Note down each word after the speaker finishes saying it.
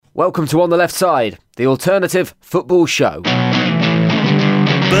Welcome to On the Left Side, the alternative football show.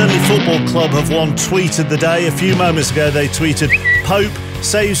 Burnley Football Club have one tweet of the day. A few moments ago they tweeted, Pope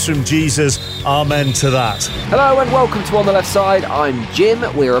saves from Jesus, amen to that. Hello and welcome to On the Left Side. I'm Jim.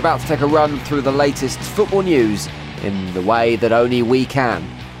 We're about to take a run through the latest football news in the way that only we can.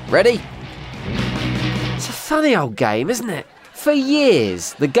 Ready? It's a funny old game, isn't it? For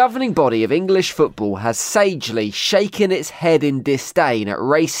years, the governing body of English football has sagely shaken its head in disdain at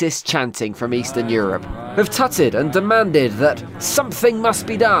racist chanting from Eastern Europe, have tutted and demanded that something must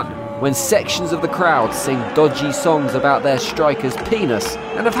be done when sections of the crowd sing dodgy songs about their striker's penis,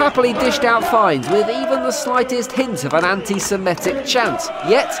 and have happily dished out fines with even the slightest hint of an anti-Semitic chant.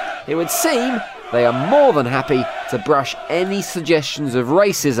 Yet, it would seem they are more than happy to brush any suggestions of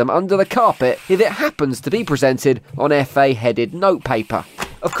racism under the carpet if it happens to be presented on FA-headed notepaper.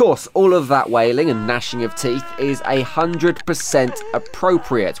 Of course, all of that wailing and gnashing of teeth is 100%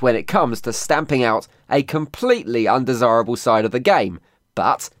 appropriate when it comes to stamping out a completely undesirable side of the game.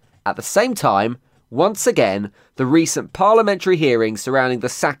 But, at the same time, once again, the recent parliamentary hearing surrounding the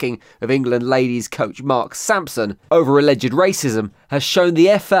sacking of England ladies coach Mark Sampson over alleged racism has shown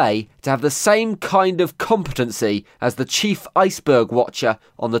the FA to have the same kind of competency as the chief iceberg watcher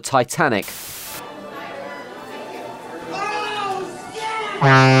on the Titanic.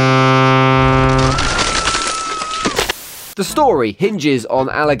 The story hinges on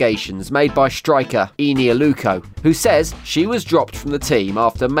allegations made by striker Eni Aluko, who says she was dropped from the team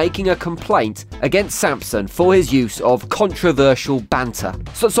after making a complaint against Sampson for his use of controversial banter.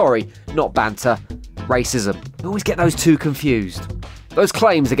 Sorry, not banter, racism. I always get those two confused. Those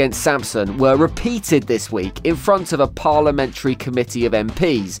claims against Sampson were repeated this week in front of a parliamentary committee of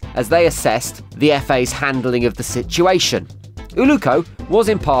MPs as they assessed the FA's handling of the situation. Aluko was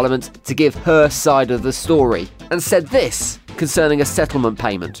in Parliament to give her side of the story and said this concerning a settlement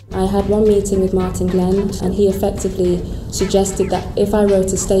payment. I had one meeting with Martin Glenn and he effectively suggested that if I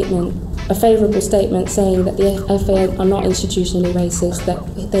wrote a favourable statement saying that the FA are not institutionally racist,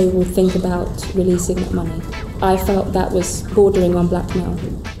 that they will think about releasing that money. I felt that was bordering on blackmail.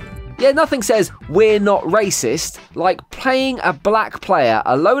 Yeah, nothing says we're not racist like paying a black player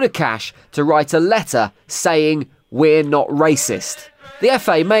a load of cash to write a letter saying we're not racist. The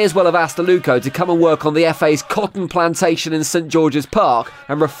FA may as well have asked Aluko to come and work on the FA's cotton plantation in St George's Park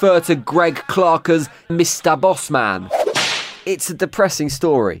and refer to Greg Clark as Mr. Bossman. It's a depressing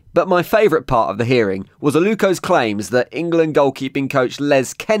story, but my favourite part of the hearing was Aluko's claims that England goalkeeping coach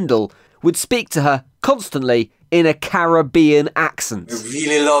Les Kendall would speak to her constantly in a Caribbean accent. I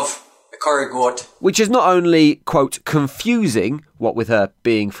really love a curry goat. Which is not only, quote, confusing, what with her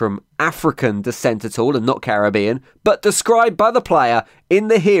being from African descent at all and not Caribbean, but described by the player in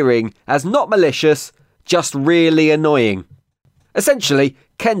the hearing as not malicious, just really annoying. Essentially,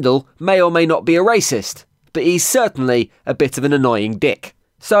 Kendall may or may not be a racist, but he's certainly a bit of an annoying dick.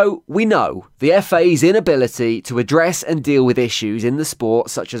 So we know the FA's inability to address and deal with issues in the sport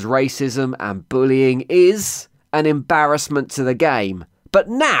such as racism and bullying is an embarrassment to the game. But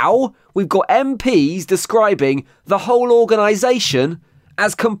now we've got MPs describing the whole organisation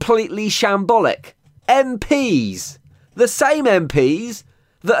as completely shambolic. MPs! The same MPs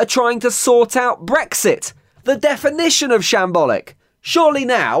that are trying to sort out Brexit. The definition of shambolic. Surely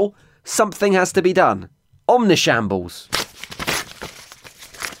now something has to be done. Omnishambles.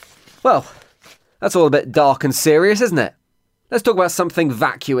 Well, that's all a bit dark and serious, isn't it? Let's talk about something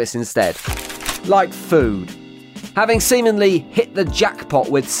vacuous instead. Like food. Having seemingly hit the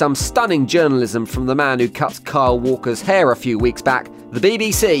jackpot with some stunning journalism from the man who cut Kyle Walker's hair a few weeks back, the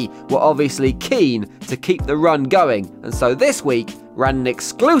BBC were obviously keen to keep the run going, and so this week ran an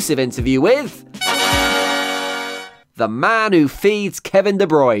exclusive interview with the man who feeds Kevin De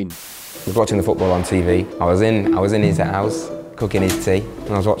Bruyne. I was watching the football on TV. I was in his house, cooking his tea, and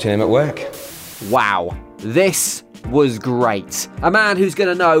I was watching him at work. Wow, this was great. A man who's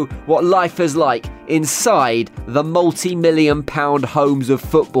going to know what life is like inside the multi-million-pound homes of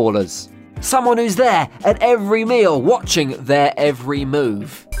footballers. Someone who's there at every meal, watching their every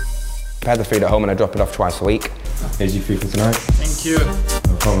move. I had the food at home and I drop it off twice a week. Here's your food for tonight. Thank you.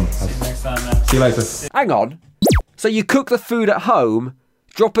 No problem. See you next time, man. See you later. Hang on. So you cook the food at home,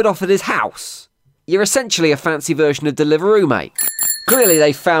 drop it off at his house? You're essentially a fancy version of Deliveroo, mate. Clearly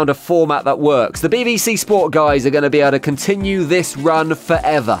they found a format that works. The BBC Sport guys are going to be able to continue this run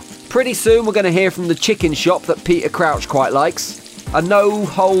forever. Pretty soon we're going to hear from the chicken shop that Peter Crouch quite likes. A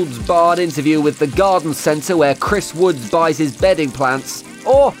no-holds-barred interview with the garden centre where Chris Woods buys his bedding plants.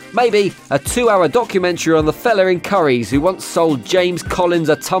 Or maybe a 2-hour documentary on the fella in Currys who once sold James Collins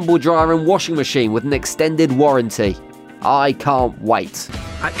a tumble dryer and washing machine with an extended warranty. I can't wait.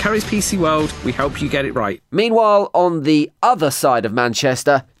 At Curry's PC World, we help you get it right. Meanwhile, on the other side of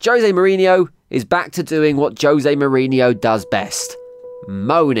Manchester, Jose Mourinho is back to doing what Jose Mourinho does best: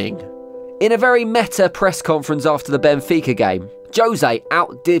 moaning. In a very meta press conference after the Benfica game, Jose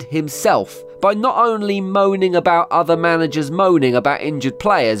outdid himself by not only moaning about other managers moaning about injured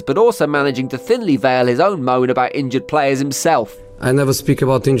players, but also managing to thinly veil his own moan about injured players himself. I never speak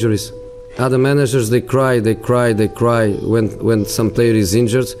about injuries. Other managers, they cry when some player is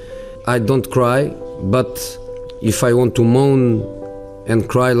injured. I don't cry, but if I want to moan and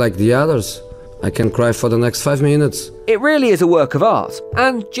cry like the others, I can cry for the next 5 minutes. It really is a work of art.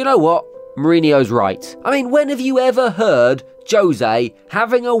 And do you know what? Mourinho's right. I mean, when have you ever heard Jose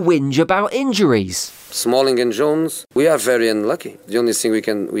having a whinge about injuries? Smalling and Jones, we are very unlucky. The only thing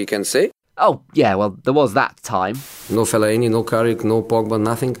we can say. Oh, yeah, well, there was that time. No Fellaini, no Carrick, no Pogba,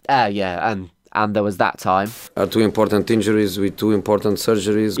 nothing. Yeah, and there was that time. Are 2 important injuries with 2 important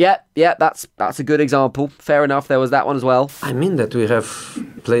surgeries. Yeah, that's a good example. Fair enough, there was that one as well. I mean that we have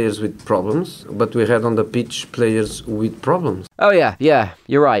players with problems, but we had on the pitch players with problems. Oh yeah,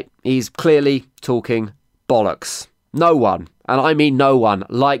 you're right. He's clearly talking bollocks. No one, and I mean no one,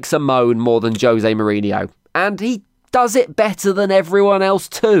 likes a moan more than Jose Mourinho. And he does it better than everyone else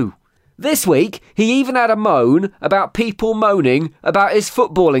too. This week, he even had a moan about people moaning about his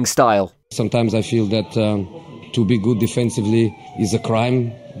footballing style. Sometimes I feel that to be good defensively is a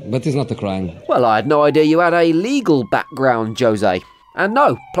crime, but it's not a crime. Well, I had no idea you had a legal background, Jose. And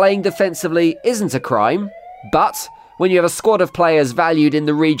no, playing defensively isn't a crime, but when you have a squad of players valued in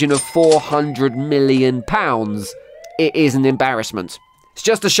the region of £400 million, it is an embarrassment. It's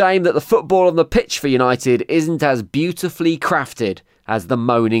just a shame that the football on the pitch for United isn't as beautifully crafted as the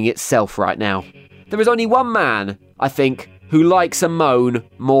moaning itself right now. There is only one man, I think, who likes a moan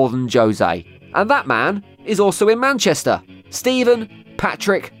more than Jose. And that man is also in Manchester: Stephen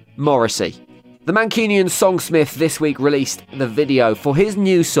Patrick Morrissey. The Mancunian songsmith this week released the video for his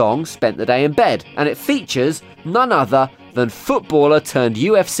new song, Spent the Day in Bed, and it features none other than footballer turned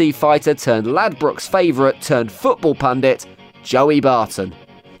UFC fighter turned Ladbrokes favourite turned football pundit, Joey Barton.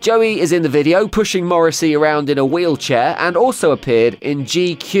 Joey is in the video pushing Morrissey around in a wheelchair and also appeared in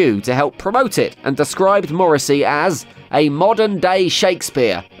GQ to help promote it and described Morrissey as a modern-day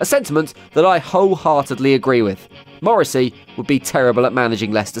Shakespeare, a sentiment that I wholeheartedly agree with. Morrissey would be terrible at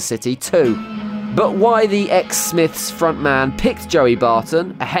managing Leicester City too. But why the ex-Smiths frontman picked Joey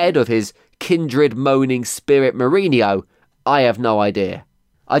Barton ahead of his kindred moaning spirit Mourinho, I have no idea.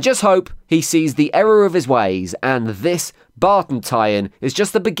 I just hope he sees the error of his ways and this Barton tie-in is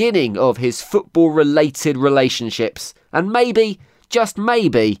just the beginning of his football-related relationships, and maybe, just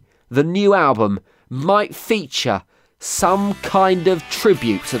maybe, the new album might feature some kind of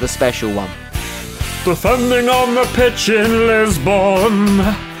tribute to the special one. Defending on the pitch in Lisbon,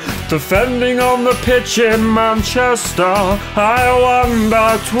 defending on the pitch in Manchester, I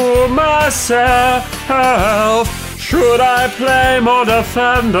wonder to myself, should I play more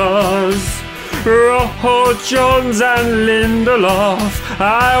defenders? Rojo, Jones and Lindelof,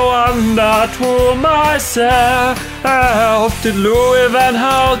 I wonder to myself, did Louis van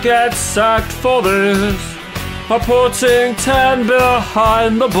Gaal get sacked for this? Or putting 10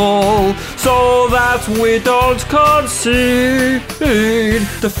 behind the ball so that we don't concede?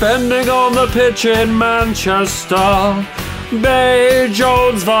 Defending on the pitch in Manchester, Bay,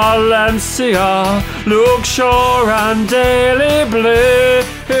 Jones, Valencia, Luke Shaw and Daley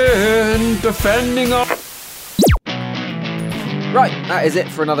Blind, defending on... Right, that is it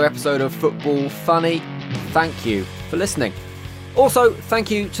for another episode of Football Funny. Thank you for listening. Also, thank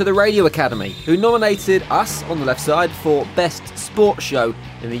you to the Radio Academy, who nominated us on the left side for Best Sports Show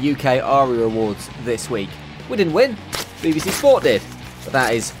in the UK ARIA Awards this week. We didn't win, BBC Sport did, but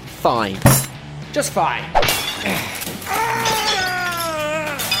that is fine. Just fine.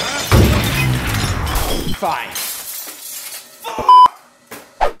 Fine.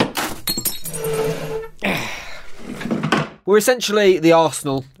 We're essentially the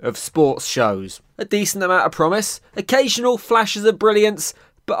Arsenal of sports shows. A decent amount of promise, occasional flashes of brilliance,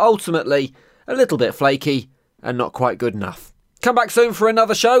 but ultimately a little bit flaky and not quite good enough. Come back soon for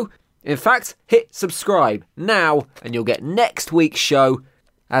another show. In fact, hit subscribe now and you'll get next week's show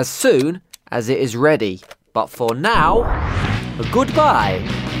as soon as it is ready. But for now, goodbye.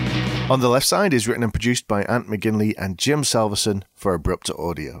 On the Left Side is written and produced by Ant McGinley and Jim Salverson for Abrupta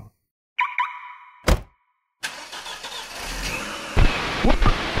Audio.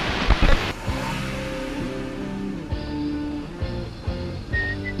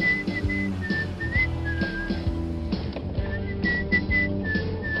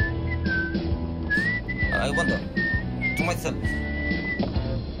 I wonder,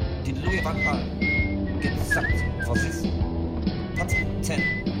 Louis van Gaal gets sacked for this. That's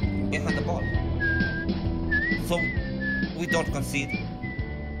 10 behind the ball. So we don't concede.